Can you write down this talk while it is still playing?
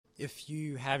If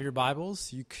you have your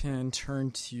Bibles, you can turn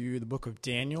to the book of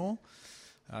Daniel.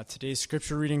 Today's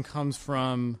scripture reading comes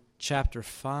from chapter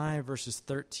 5, verses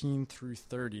 13 through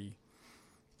 30.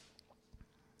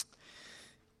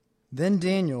 Then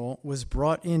Daniel was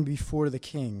brought in before the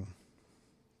king.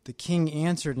 The king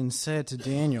answered and said to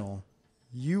Daniel,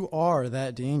 "You are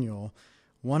that Daniel,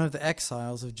 one of the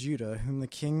exiles of Judah, whom the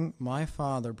king my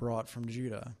father brought from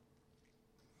Judah.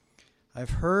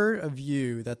 I've heard of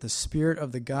you that the spirit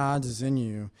of the gods is in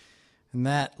you, and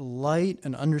that light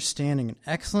and understanding and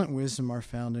excellent wisdom are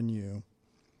found in you.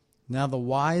 Now the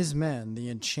wise men, the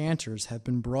enchanters, have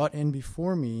been brought in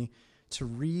before me to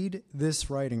read this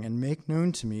writing and make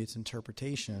known to me its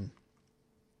interpretation.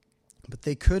 But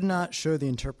they could not show the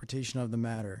interpretation of the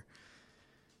matter.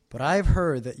 But I have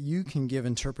heard that you can give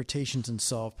interpretations and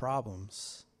solve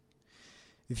problems.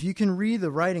 If you can read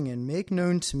the writing and make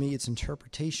known to me its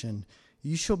interpretation,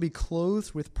 you shall be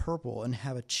clothed with purple and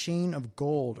have a chain of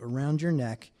gold around your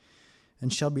neck,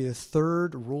 and shall be the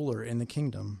third ruler in the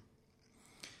kingdom."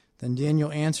 Then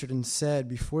Daniel answered and said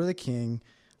before the king,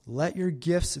 "Let your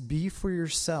gifts be for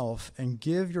yourself, and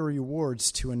give your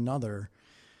rewards to another.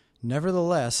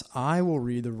 Nevertheless, I will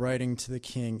read the writing to the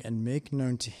king and make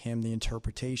known to him the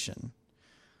interpretation.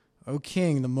 O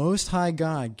king, the Most High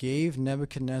God gave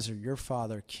Nebuchadnezzar your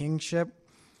father kingship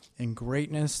and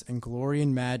greatness and glory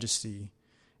and majesty.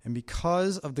 And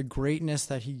because of the greatness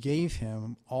that he gave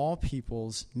him, all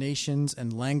peoples, nations,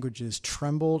 and languages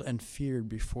trembled and feared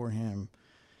before him.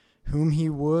 Whom he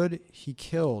would, he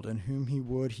killed, and whom he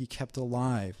would, he kept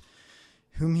alive.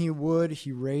 Whom he would,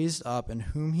 he raised up, and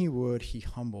whom he would, he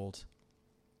humbled.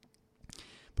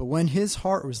 But when his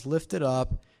heart was lifted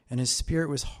up, and his spirit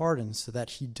was hardened so that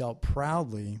he dealt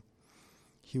proudly,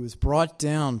 he was brought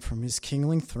down from his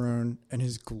kingly throne, and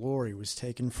his glory was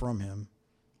taken from him.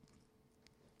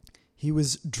 He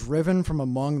was driven from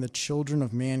among the children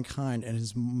of mankind, and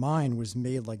his mind was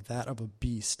made like that of a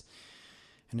beast,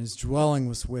 and his dwelling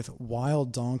was with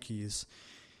wild donkeys.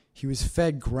 He was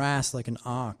fed grass like an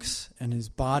ox, and his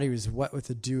body was wet with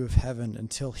the dew of heaven,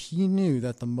 until he knew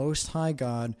that the Most High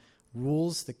God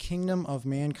rules the kingdom of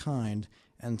mankind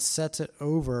and sets it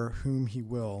over whom he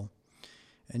will.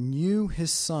 And you,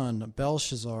 his son,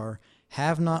 Belshazzar,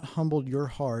 have not humbled your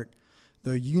heart,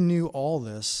 though you knew all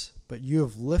this, but you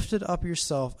have lifted up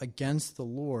yourself against the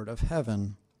Lord of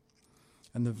heaven.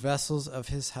 And the vessels of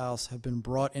his house have been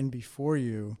brought in before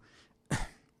you,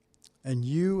 and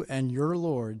you and your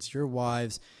lords, your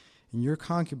wives, and your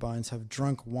concubines have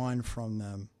drunk wine from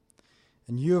them.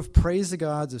 And you have praised the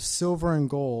gods of silver and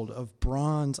gold, of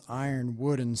bronze, iron,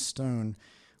 wood, and stone,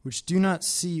 which do not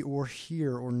see or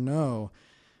hear or know,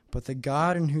 but the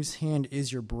God in whose hand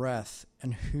is your breath,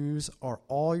 and whose are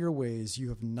all your ways, you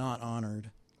have not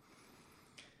honored.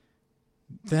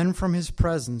 Then from his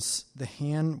presence the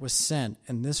hand was sent,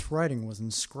 and this writing was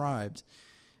inscribed.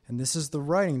 And this is the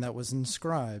writing that was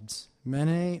inscribed: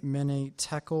 Mene, Mene,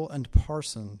 Tekel, and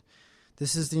Parsin.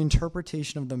 This is the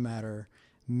interpretation of the matter.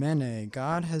 Mene,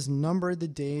 God has numbered the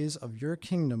days of your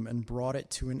kingdom and brought it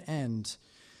to an end.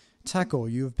 Tekel,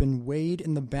 you have been weighed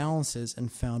in the balances and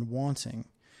found wanting.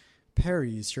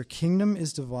 Peres, your kingdom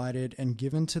is divided and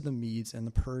given to the Medes and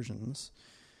the Persians.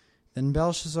 Then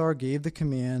Belshazzar gave the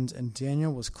command, and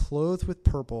Daniel was clothed with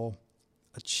purple.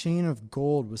 A chain of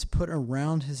gold was put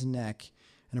around his neck,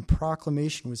 and a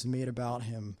proclamation was made about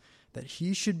him, that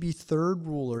he should be third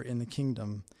ruler in the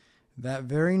kingdom. That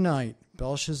very night,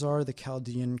 Belshazzar the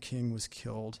Chaldean king was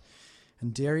killed,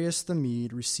 and Darius the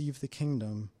Mede received the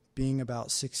kingdom, being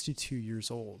about 62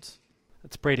 years old.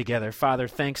 Let's pray together. Father,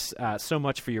 thanks so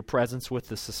much for your presence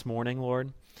with us this morning,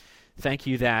 Lord. Thank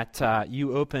you that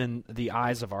you open the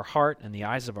eyes of our heart and the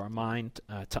eyes of our mind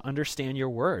to understand your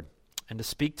word and to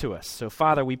speak to us. So,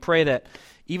 Father, we pray that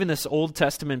even this Old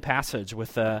Testament passage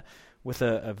with a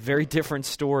very different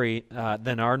story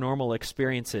than our normal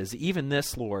experiences, even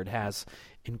this, Lord, has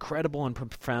incredible and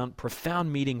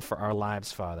profound meaning for our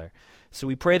lives, Father. So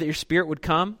we pray that your Spirit would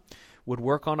come, would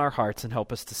work on our hearts, and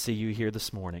help us to see you here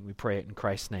this morning. We pray it in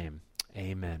Christ's name.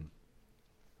 Amen.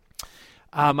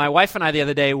 My wife and I the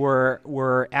other day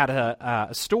were at a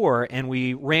store, and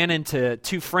we ran into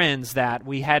two friends that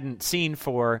we hadn't seen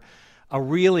for a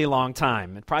really long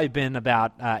time. It'd probably been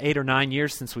about 8 or 9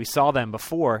 years since we saw them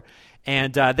before.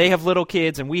 And they have little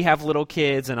kids, and we have little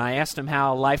kids, and I asked them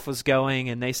how life was going,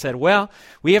 and they said, well,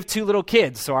 we have 2 little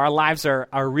kids, so our lives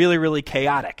are really, really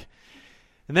chaotic.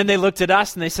 And then they looked at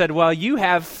us and they said, well, you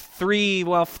have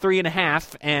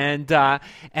 3.5,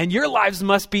 and your lives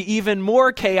must be even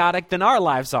more chaotic than our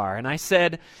lives are. And I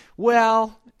said,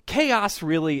 well, chaos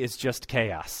really is just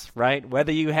chaos, right?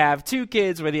 Whether you have 2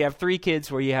 kids, whether you have 3 kids,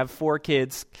 whether you have 4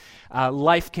 kids,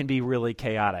 life can be really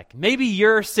chaotic. Maybe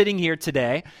you're sitting here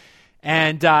today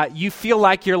and you feel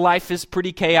like your life is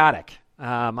pretty chaotic.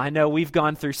 I know we've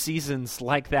gone through seasons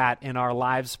like that in our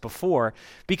lives before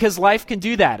because life can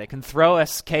do that. It can throw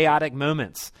us chaotic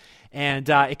moments, and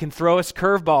it can throw us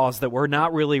curveballs that we're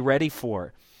not really ready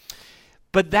for.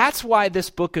 But that's why this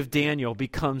book of Daniel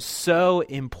becomes so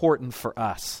important for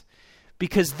us,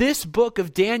 because this book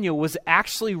of Daniel was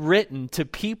actually written to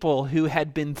people who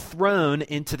had been thrown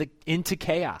into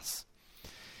chaos.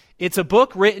 It's a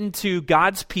book written to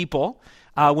God's people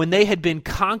when they had been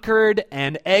conquered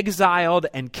and exiled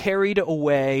and carried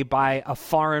away by a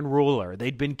foreign ruler.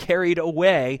 They'd been carried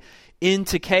away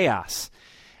into chaos.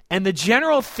 And the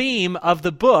general theme of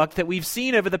the book that we've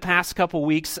seen over the past couple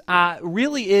weeks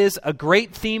really is a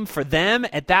great theme for them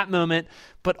at that moment,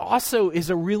 but also is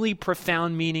a really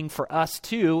profound meaning for us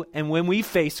too, and when we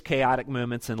face chaotic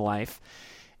moments in life.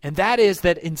 And that is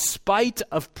that in spite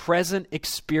of present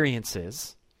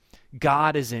experiences,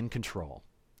 God is in control.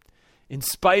 In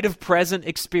spite of present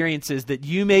experiences that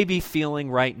you may be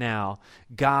feeling right now,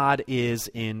 God is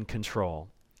in control.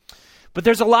 But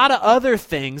there's a lot of other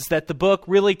things that the book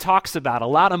really talks about, a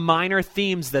lot of minor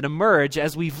themes that emerge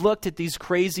as we've looked at these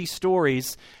crazy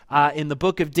stories in the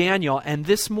book of Daniel, and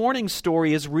this morning's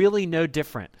story is really no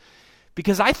different.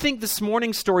 Because I think this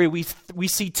morning's story, we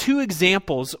see 2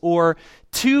 examples or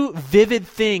 2 vivid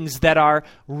things that are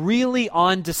really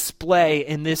on display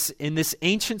in this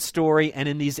ancient story and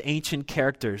in these ancient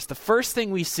characters. The first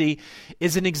thing we see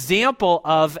is an example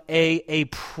of a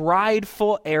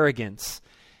prideful arrogance.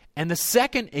 And the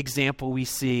second example we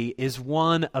see is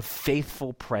one of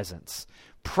faithful presence.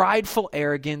 Prideful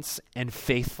arrogance and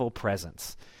faithful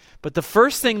presence. But the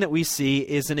first thing that we see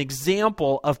is an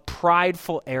example of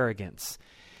prideful arrogance.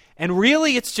 And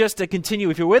really it's just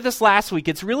if you're with us last week,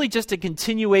 it's really just a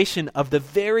continuation of the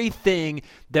very thing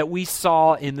that we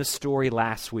saw in the story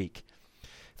last week.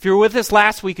 If you were with us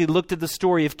last week, we looked at the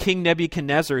story of King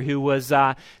Nebuchadnezzar, who was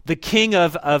the king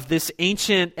of this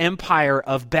ancient empire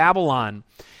of Babylon.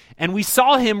 And we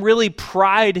saw him really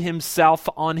pride himself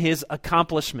on his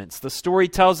accomplishments. The story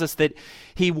tells us that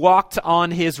he walked on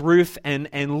his roof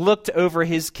and looked over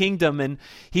his kingdom, and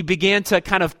he began to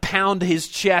kind of pound his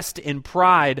chest in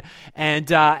pride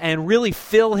and really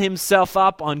fill himself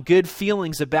up on good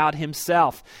feelings about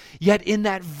himself. Yet in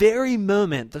that very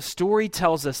moment, the story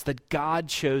tells us that God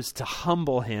chose to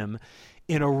humble him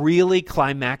in a really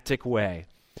climactic way.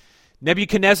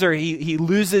 Nebuchadnezzar, he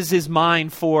loses his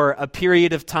mind for a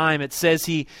period of time. It says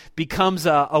he becomes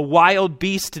a wild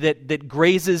beast that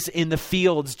grazes in the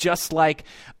fields just like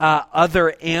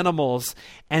other animals.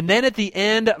 And then at the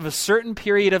end of a certain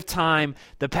period of time,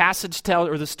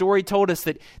 the story told us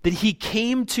that he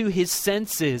came to his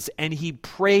senses and he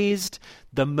praised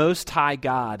the Most High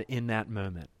God in that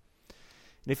moment.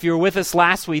 And if you were with us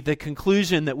last week, the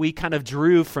conclusion that we kind of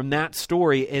drew from that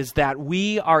story is that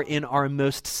we are in our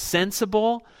most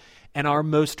sensible and our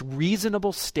most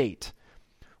reasonable state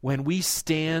when we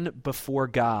stand before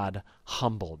God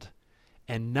humbled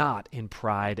and not in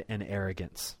pride and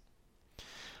arrogance.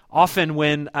 Often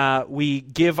when we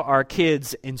give our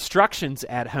kids instructions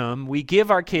at home, we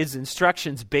give our kids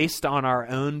instructions based on our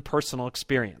own personal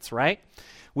experience, right?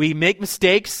 We make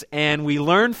mistakes and we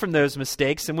learn from those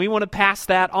mistakes, and we want to pass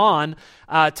that on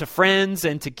to friends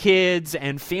and to kids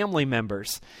and family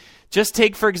members. Just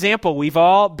take, for example, we've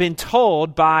all been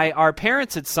told by our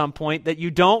parents at some point that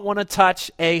you don't want to touch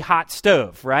a hot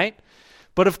stove, right?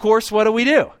 But of course, what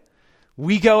do?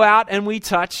 We go out and we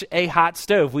touch a hot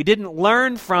stove. We didn't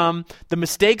learn from the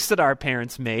mistakes that our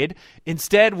parents made.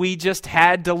 Instead, we just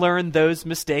had to learn those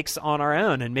mistakes on our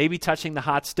own. And maybe touching the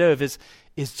hot stove is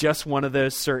just one of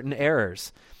those certain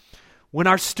errors. When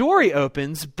our story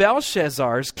opens,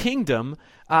 Belshazzar's kingdom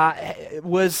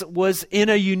was in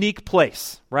a unique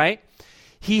place, right?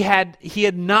 He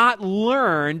had not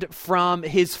learned from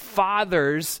his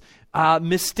father's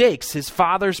mistakes, his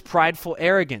father's prideful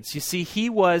arrogance. You see, he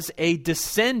was a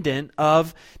descendant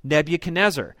of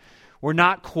Nebuchadnezzar. We're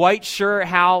not quite sure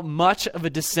how much of a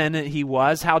descendant he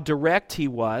was, how direct he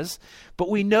was, but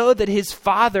we know that his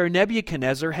father,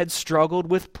 Nebuchadnezzar, had struggled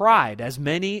with pride, as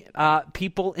many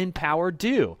people in power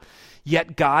do.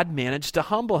 Yet God managed to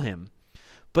humble him.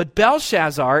 But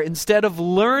Belshazzar, instead of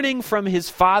learning from his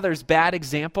father's bad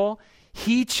example,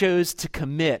 he chose to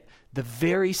commit the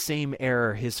very same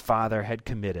error his father had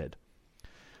committed.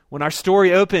 When our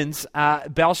story opens,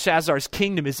 Belshazzar's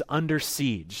kingdom is under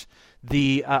siege.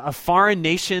 A foreign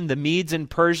nation, the Medes and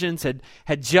Persians,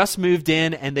 had just moved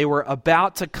in, and they were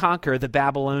about to conquer the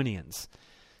Babylonians.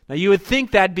 Now, you would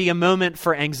think that'd be a moment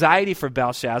for anxiety for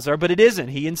Belshazzar, but it isn't.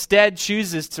 He instead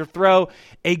chooses to throw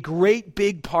a great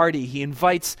big party. He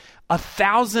invites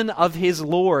 1,000 of his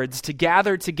lords to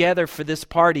gather together for this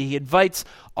party. He invites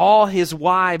all his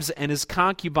wives and his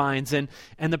concubines, and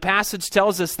the passage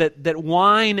tells us that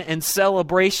wine and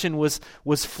celebration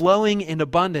was flowing in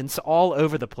abundance all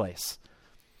over the place.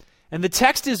 And the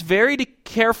text is very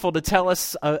careful to tell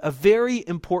us a very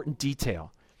important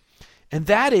detail. And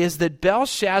that is that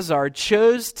Belshazzar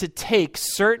chose to take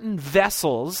certain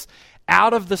vessels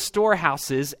out of the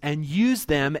storehouses and use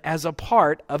them as a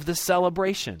part of the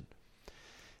celebration.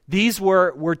 These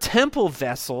were temple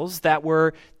vessels that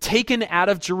were taken out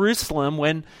of Jerusalem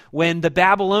when the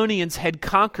Babylonians had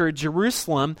conquered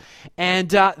Jerusalem, and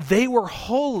they were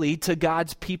holy to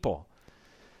God's people.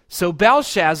 So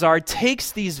Belshazzar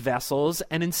takes these vessels,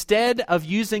 and instead of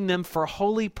using them for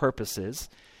holy purposes,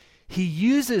 he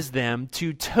uses them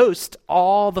to toast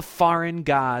all the foreign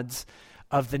gods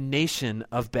of the nation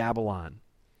of Babylon.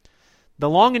 The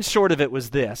long and short of it was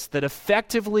this, that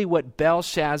effectively what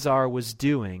Belshazzar was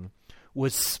doing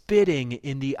was spitting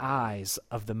in the eyes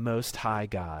of the Most High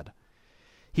God.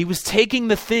 He was taking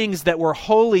the things that were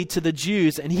holy to the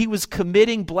Jews and he was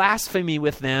committing blasphemy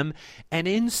with them, and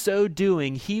in so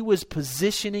doing, he was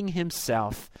positioning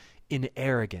himself in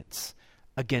arrogance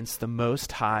against the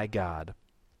Most High God.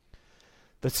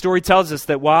 The story tells us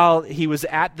that while he was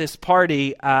at this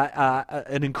party,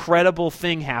 an incredible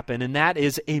thing happened, and that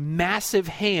is a massive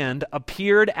hand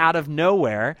appeared out of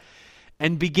nowhere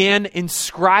and began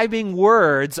inscribing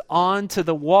words onto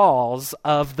the walls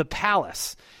of the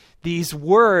palace. These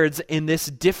words in this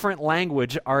different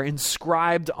language are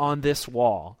inscribed on this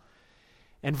wall.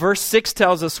 And verse 6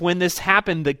 tells us when this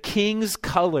happened, the king's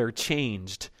color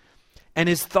changed. And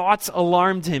his thoughts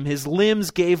alarmed him. His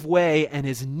limbs gave way and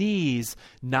his knees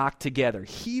knocked together.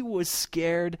 He was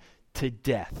scared to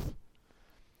death.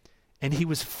 And he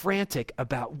was frantic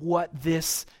about what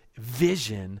this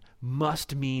vision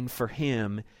must mean for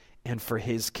him and for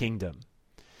his kingdom.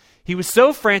 He was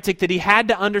so frantic that he had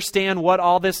to understand what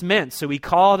all this meant. So he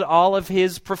called all of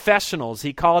his professionals.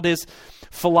 He called his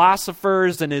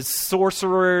philosophers and his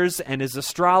sorcerers and his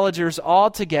astrologers all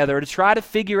together to try to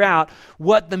figure out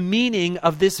what the meaning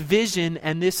of this vision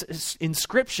and this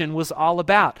inscription was all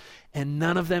about. And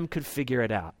none of them could figure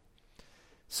it out.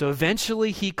 So eventually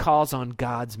he calls on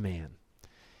God's man.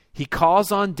 He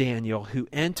calls on Daniel, who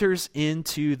enters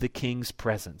into the king's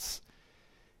presence.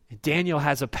 And Daniel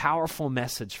has a powerful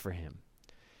message for him.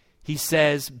 He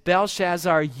says,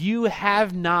 Belshazzar, you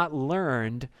have not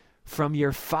learned from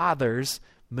your father's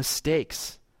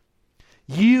mistakes.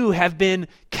 You have been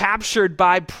captured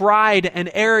by pride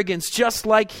and arrogance just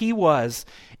like he was.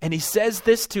 And he says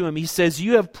this to him. He says,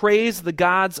 you have praised the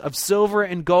gods of silver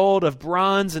and gold, of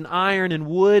bronze and iron and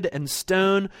wood and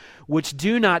stone, which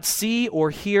do not see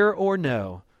or hear or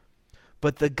know.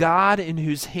 But the God in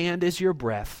whose hand is your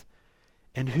breath,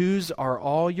 and whose are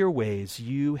all your ways,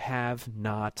 you have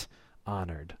not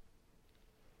honored.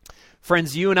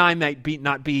 Friends, you and I might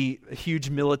not be huge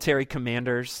military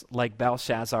commanders like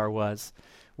Belshazzar was.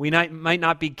 We might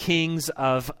not be kings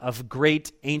of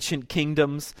great ancient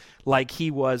kingdoms like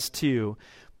he was too.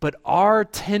 But our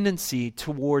tendency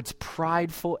towards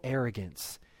prideful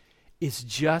arrogance is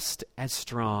just as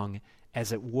strong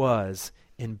as it was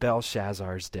in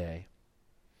Belshazzar's day.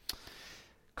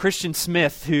 Christian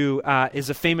Smith, who is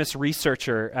a famous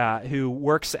researcher who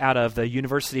works out of the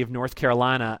University of North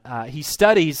Carolina, he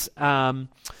studies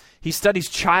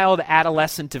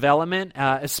child-adolescent development,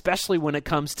 especially when it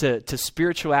comes to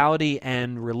spirituality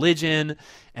and religion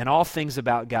and all things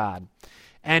about God.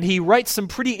 And he writes some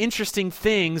pretty interesting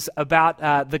things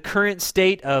about the current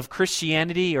state of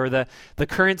Christianity or the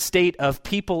current state of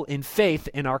people in faith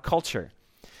in our culture.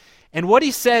 And what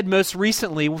he said most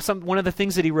recently, one of the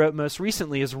things that he wrote most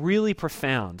recently is really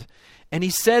profound. And he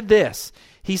said this.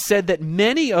 He said that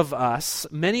many of us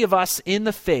in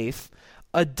the faith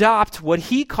adopt what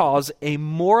he calls a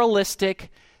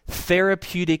moralistic,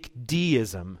 therapeutic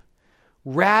deism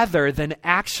rather than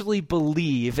actually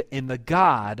believe in the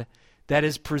God that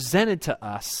is presented to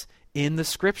us in the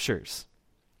Scriptures.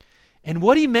 And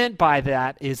what he meant by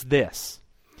that is this.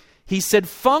 He said,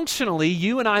 functionally,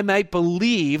 you and I might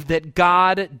believe that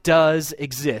God does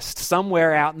exist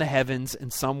somewhere out in the heavens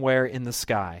and somewhere in the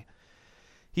sky.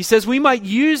 He says we might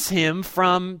use him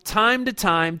from time to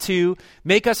time to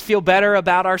make us feel better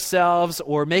about ourselves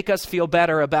or make us feel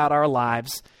better about our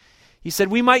lives. He said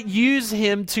we might use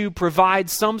him to provide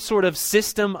some sort of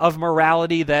system of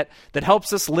morality that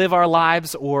helps us live our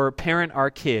lives or parent our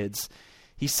kids.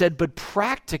 He said, but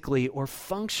practically or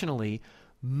functionally,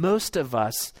 most of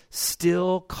us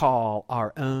still call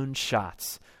our own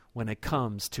shots when it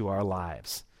comes to our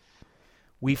lives.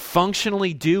 We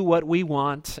functionally do what we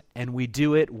want, and we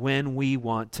do it when we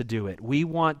want to do it. We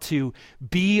want to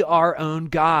be our own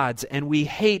gods, and we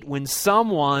hate when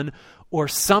someone or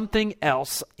something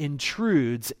else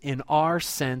intrudes in our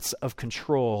sense of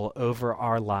control over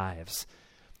our lives.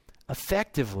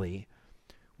 Effectively,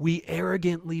 we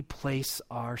arrogantly place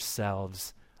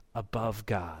ourselves above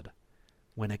God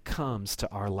when it comes to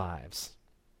our lives.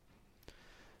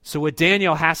 So what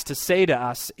Daniel has to say to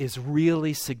us is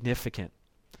really significant.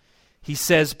 He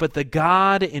says, "But the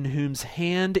God in whose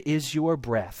hand is your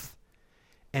breath,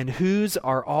 and whose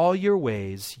are all your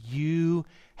ways, you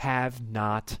have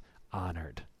not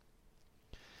honored."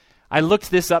 I looked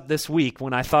this up this week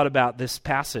when I thought about this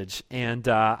passage, and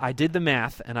I did the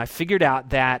math, and I figured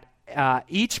out that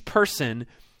each person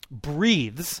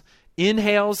breathes,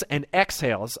 inhales and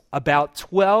exhales about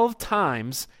 12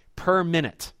 times per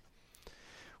minute,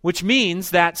 which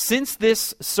means that since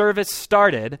this service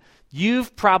started,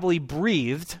 you've probably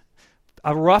breathed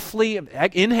roughly,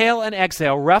 inhale and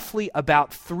exhale, roughly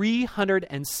about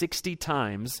 360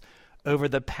 times over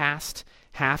the past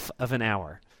half of an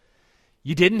hour.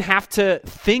 You didn't have to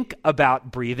think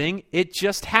about breathing. It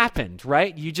just happened,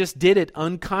 right? You just did it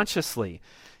unconsciously.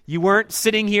 You weren't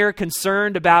sitting here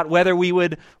concerned about whether we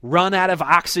would run out of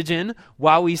oxygen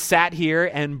while we sat here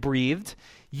and breathed.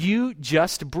 You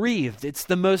just breathed. It's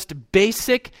the most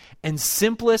basic and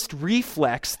simplest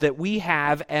reflex that we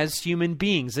have as human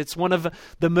beings. It's one of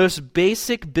the most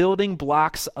basic building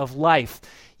blocks of life.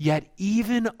 Yet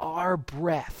even our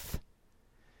breath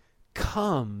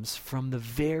comes from the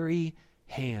very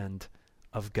hand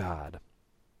of God.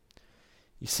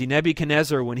 You see,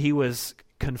 Nebuchadnezzar, when he was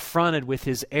confronted with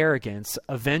his arrogance,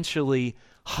 eventually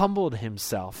humbled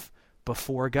himself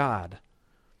before God.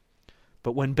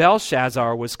 But when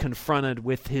Belshazzar was confronted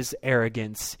with his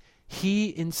arrogance,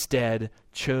 he instead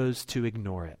chose to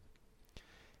ignore it.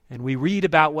 And we read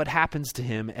about what happens to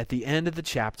him at the end of the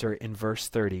chapter in verse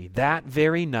 30. That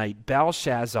very night,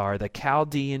 Belshazzar, the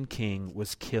Chaldean king,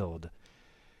 was killed,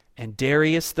 and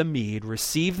Darius the Mede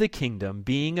received the kingdom,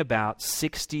 being about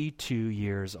 62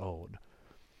 years old.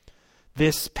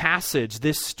 This passage,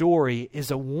 this story,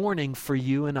 is a warning for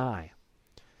you and I.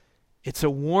 It's a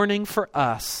warning for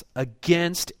us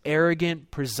against arrogant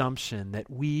presumption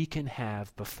that we can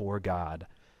have before God,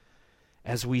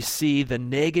 as we see the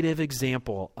negative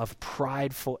example of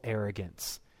prideful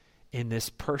arrogance in this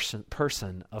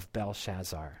person of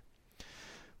Belshazzar.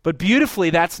 But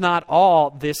beautifully, that's not all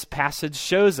this passage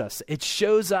shows us. It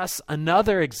shows us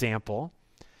another example,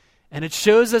 and it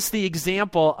shows us the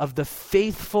example of the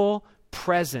faithful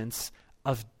presence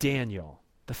of Daniel.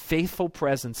 The faithful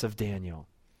presence of Daniel.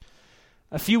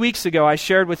 A few weeks ago, I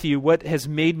shared with you what has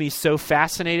made me so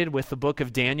fascinated with the book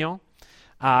of Daniel.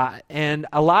 And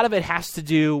a lot of it has to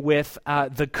do with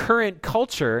the current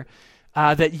culture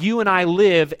that you and I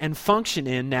live and function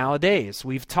in nowadays.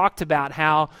 We've talked about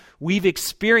how we've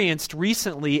experienced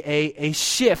recently a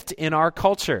shift in our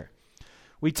culture.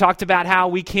 We talked about how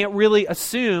we can't really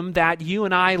assume that you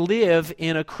and I live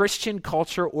in a Christian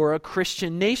culture or a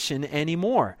Christian nation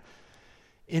anymore.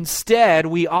 Instead,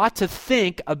 we ought to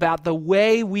think about the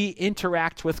way we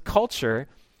interact with culture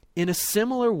in a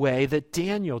similar way that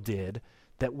Daniel did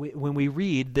when we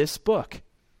read this book.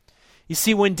 You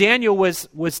see, when Daniel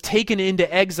was taken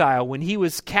into exile, when he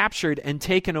was captured and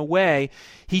taken away,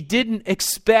 he didn't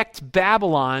expect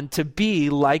Babylon to be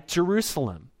like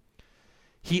Jerusalem.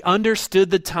 He understood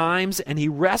the times, and he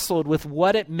wrestled with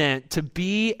what it meant to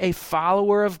be a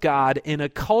follower of God in a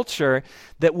culture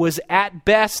that was at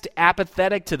best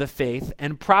apathetic to the faith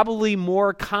and probably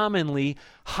more commonly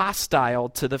hostile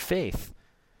to the faith.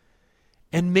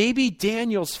 And maybe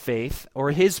Daniel's faith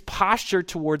or his posture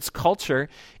towards culture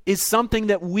is something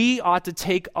that we ought to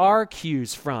take our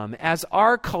cues from as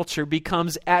our culture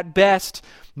becomes at best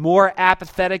more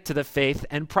apathetic to the faith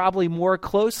and probably more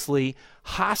closely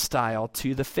hostile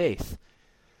to the faith.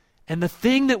 And the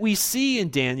thing that we see in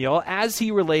Daniel as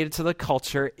he related to the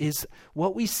culture is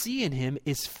what we see in him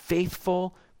is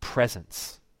faithful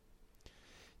presence.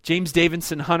 James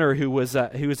Davidson Hunter, who was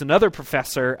another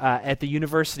professor at the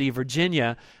University of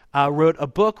Virginia, wrote a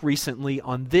book recently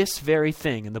on this very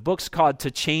thing, and the book's called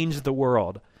To Change the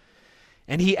World.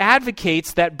 And he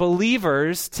advocates that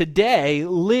believers today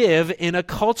live in a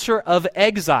culture of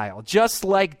exile, just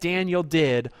like Daniel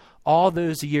did all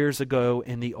those years ago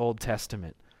in the Old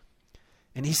Testament.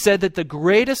 And he said that the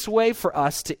greatest way for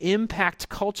us to impact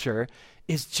culture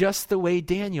is just the way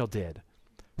Daniel did,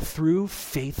 through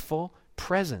faithful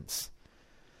presence.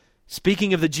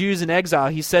 Speaking of the Jews in exile,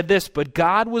 he said this, but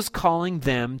God was calling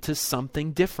them to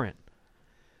something different.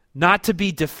 Not to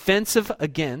be defensive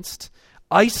against,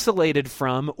 isolated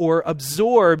from, or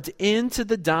absorbed into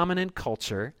the dominant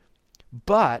culture,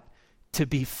 but to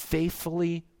be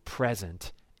faithfully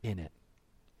present in it.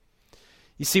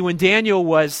 You see, when Daniel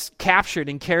was captured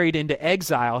and carried into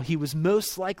exile, he was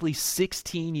most likely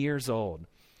 16 years old.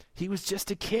 He was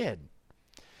just a kid.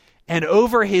 And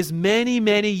over his many,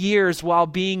 many years while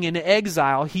being in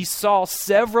exile, he saw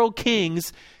several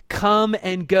kings come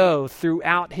and go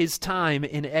throughout his time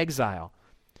in exile.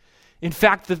 In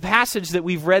fact, the passage that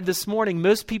we've read this morning,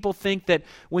 most people think that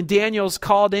when Daniel's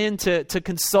called in to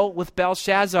consult with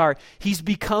Belshazzar, he's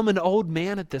become an old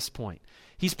man at this point.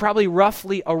 He's probably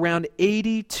roughly around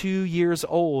 82 years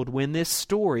old when this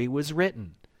story was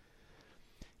written.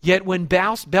 Yet when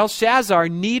Belshazzar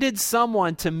needed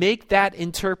someone to make that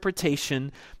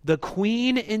interpretation, the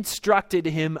queen instructed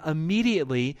him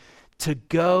immediately to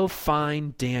go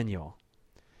find Daniel.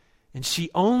 And she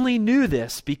only knew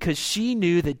this because she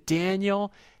knew that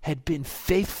Daniel had been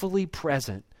faithfully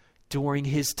present during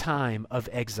his time of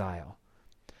exile,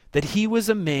 that he was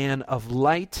a man of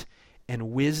light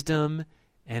and wisdom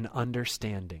and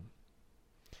understanding.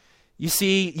 You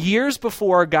see, years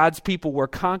before God's people were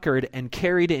conquered and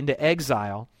carried into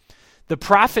exile, the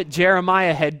prophet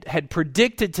Jeremiah had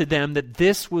predicted to them that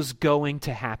this was going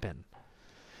to happen.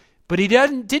 But he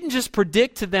didn't just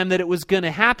predict to them that it was going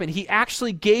to happen. He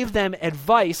actually gave them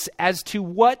advice as to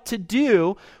what to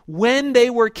do when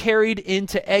they were carried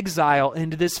into exile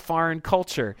into this foreign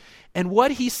culture. And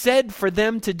what he said for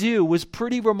them to do was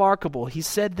pretty remarkable. He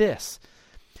said this.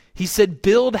 He said,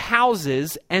 build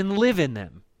houses and live in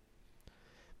them.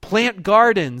 Plant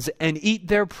gardens and eat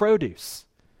their produce.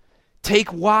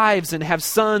 Take wives and have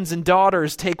sons and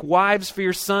daughters. Take wives for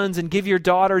your sons and give your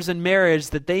daughters in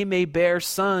marriage that they may bear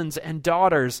sons and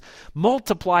daughters.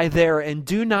 Multiply there and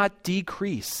do not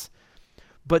decrease.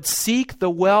 But seek the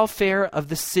welfare of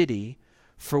the city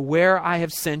for where I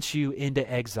have sent you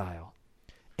into exile.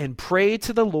 And pray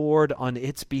to the Lord on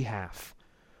its behalf.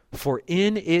 For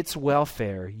in its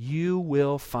welfare you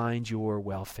will find your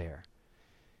welfare.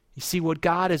 You see, what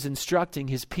God is instructing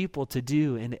his people to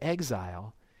do in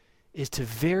exile is to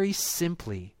very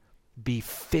simply be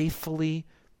faithfully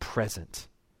present.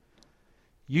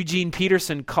 Eugene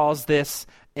Peterson calls this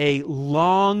a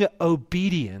long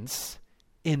obedience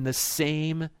in the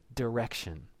same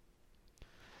direction.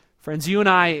 Friends, you and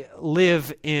I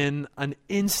live in an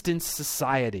instant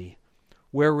society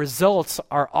where results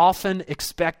are often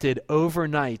expected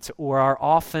overnight or are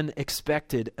often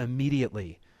expected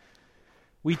immediately.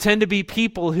 We tend to be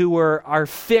people who are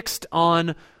fixed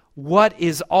on what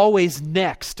is always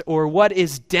next or what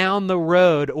is down the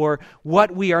road or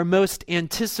what we are most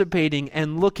anticipating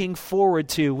and looking forward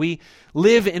to. We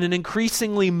live in an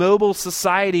increasingly mobile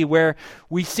society where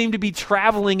we seem to be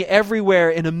traveling everywhere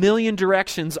in a million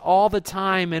directions all the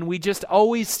time, and we just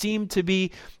always seem to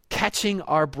be catching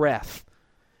our breath.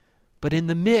 But in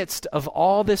the midst of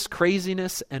all this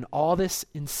craziness and all this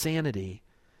insanity,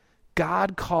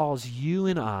 God calls you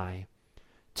and I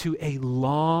to a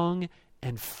long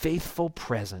and faithful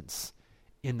presence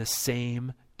in the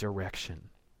same direction.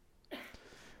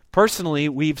 Personally,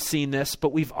 we've seen this,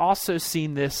 but we've also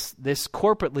seen this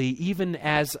corporately, even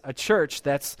as a church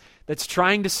that's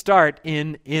trying to start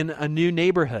in a new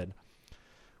neighborhood.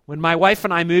 When my wife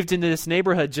and I moved into this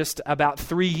neighborhood just about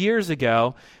 3 years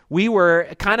ago, we were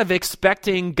kind of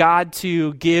expecting God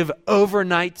to give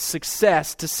overnight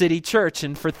success to City Church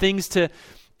and for things to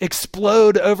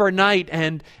explode overnight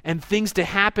and things to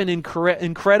happen in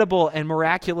incredible and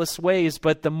miraculous ways.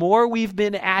 But the more we've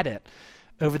been at it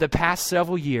over the past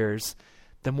several years,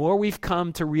 the more we've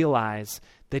come to realize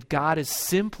that God is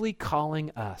simply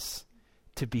calling us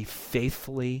to be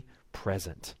faithfully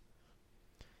present.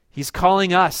 He's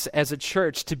calling us as a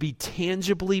church to be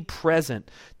tangibly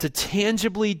present, to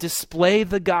tangibly display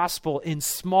the gospel in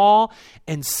small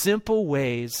and simple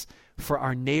ways for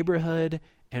our neighborhood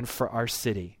and for our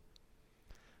city.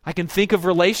 I can think of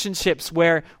relationships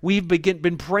where we've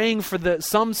been praying for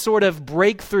some sort of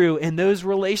breakthrough in those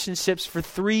relationships for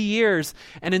 3 years,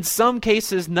 and in some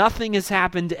cases nothing has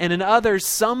happened, and in others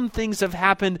some things have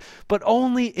happened, but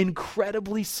only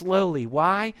incredibly slowly.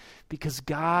 Why? Because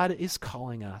God is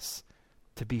calling us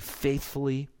to be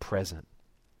faithfully present.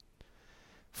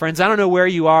 Friends, I don't know where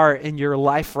you are in your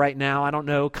life right now. I don't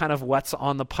know kind of what's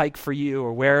on the pike for you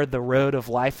or where the road of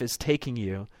life is taking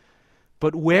you.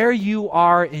 But where you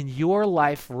are in your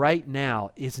life right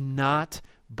now is not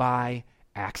by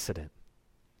accident.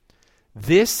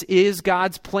 This is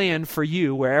God's plan for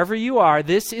you, wherever you are.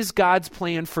 This is God's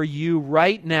plan for you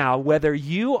right now, whether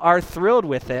you are thrilled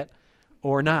with it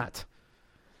or not.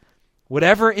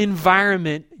 Whatever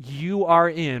environment you are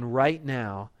in right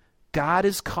now, God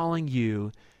is calling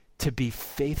you to be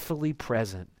faithfully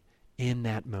present in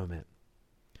that moment.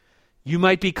 You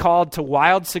might be called to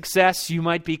wild success. You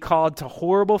might be called to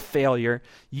horrible failure.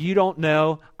 You don't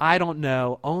know. I don't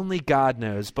know. Only God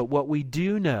knows. But what we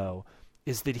do know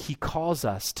is that he calls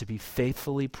us to be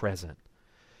faithfully present,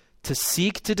 to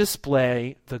seek to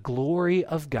display the glory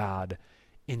of God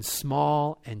in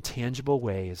small and tangible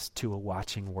ways to a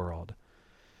watching world.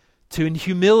 To in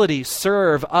humility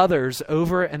serve others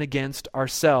over and against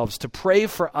ourselves, to pray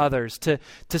for others, to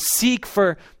seek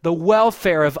for the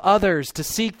welfare of others, to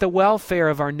seek the welfare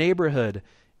of our neighborhood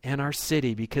and our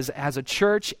city, because as a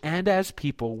church and as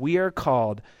people, we are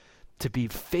called to be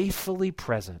faithfully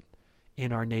present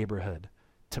in our neighborhood,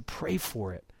 to pray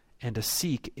for it and to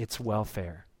seek its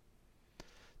welfare.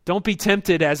 Don't be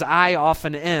tempted, as I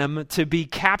often am, to be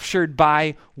captured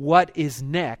by what is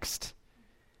next,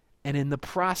 and in the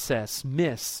process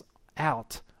miss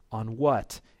out on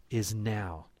what is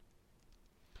now.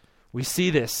 We see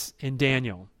this in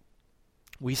Daniel.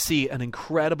 We see an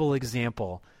incredible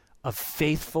example of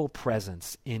faithful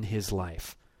presence in his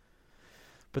life.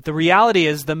 But the reality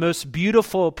is, the most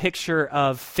beautiful picture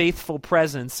of faithful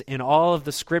presence in all of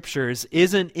the scriptures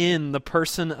isn't in the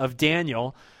person of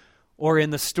Daniel or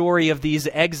in the story of these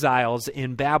exiles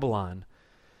in Babylon.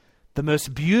 The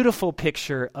most beautiful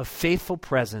picture of faithful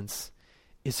presence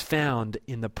is found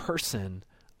in the person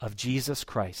of Jesus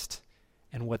Christ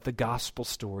and what the gospel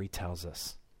story tells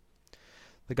us.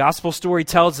 The gospel story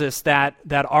tells us that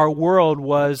our world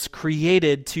was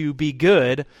created to be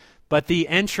good, but the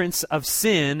entrance of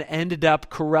sin ended up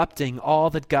corrupting all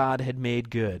that God had made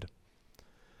good.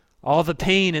 All the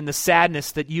pain and the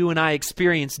sadness that you and I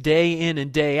experience day in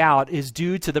and day out is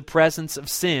due to the presence of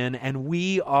sin, and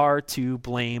we are to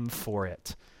blame for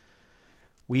it.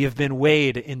 We have been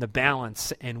weighed in the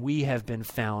balance, and we have been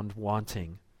found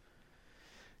wanting.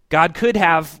 God could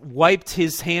have wiped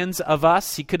his hands of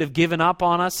us. He could have given up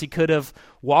on us. He could have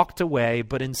walked away,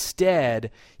 but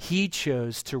instead, he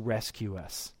chose to rescue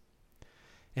us.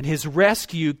 And his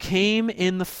rescue came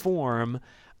in the form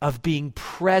of being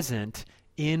present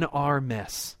in our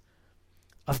mess,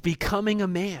 of becoming a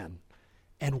man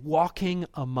and walking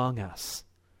among us.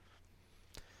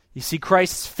 You see,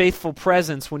 Christ's faithful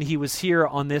presence when he was here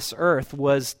on this earth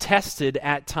was tested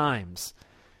at times.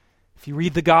 If you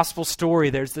read the gospel story,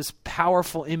 there's this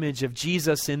powerful image of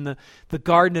Jesus in the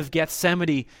Garden of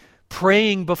Gethsemane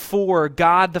praying before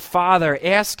God the Father,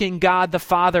 asking God the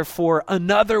Father for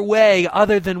another way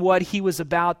other than what he was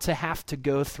about to have to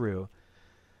go through.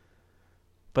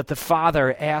 But the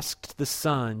Father asked the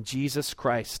Son, Jesus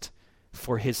Christ,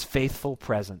 for his faithful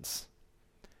presence.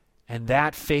 And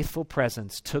that faithful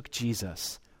presence took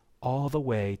Jesus all the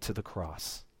way to the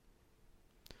cross.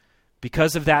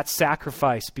 Because of that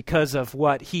sacrifice, because of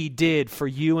what he did for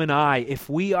you and I, if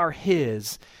we are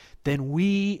his, then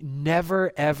we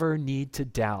never ever need to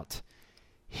doubt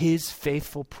his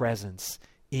faithful presence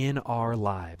in our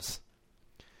lives.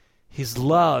 His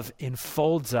love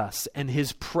enfolds us, and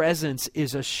his presence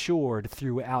is assured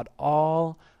throughout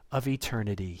all of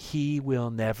eternity. He will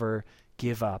never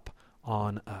give up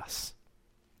on us.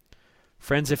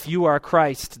 Friends, if you are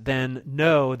Christ, then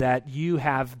know that you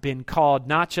have been called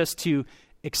not just to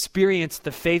experience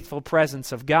the faithful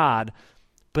presence of God,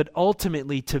 but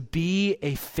ultimately to be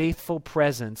a faithful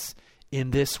presence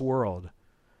in this world,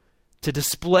 to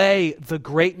display the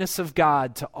greatness of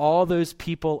God to all those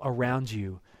people around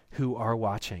you who are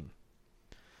watching.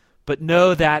 But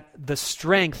know that the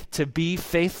strength to be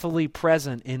faithfully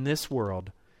present in this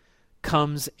world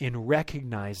comes in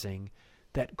recognizing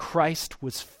that Christ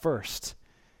was first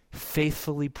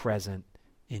faithfully present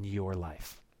in your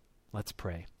life. Let's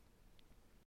pray.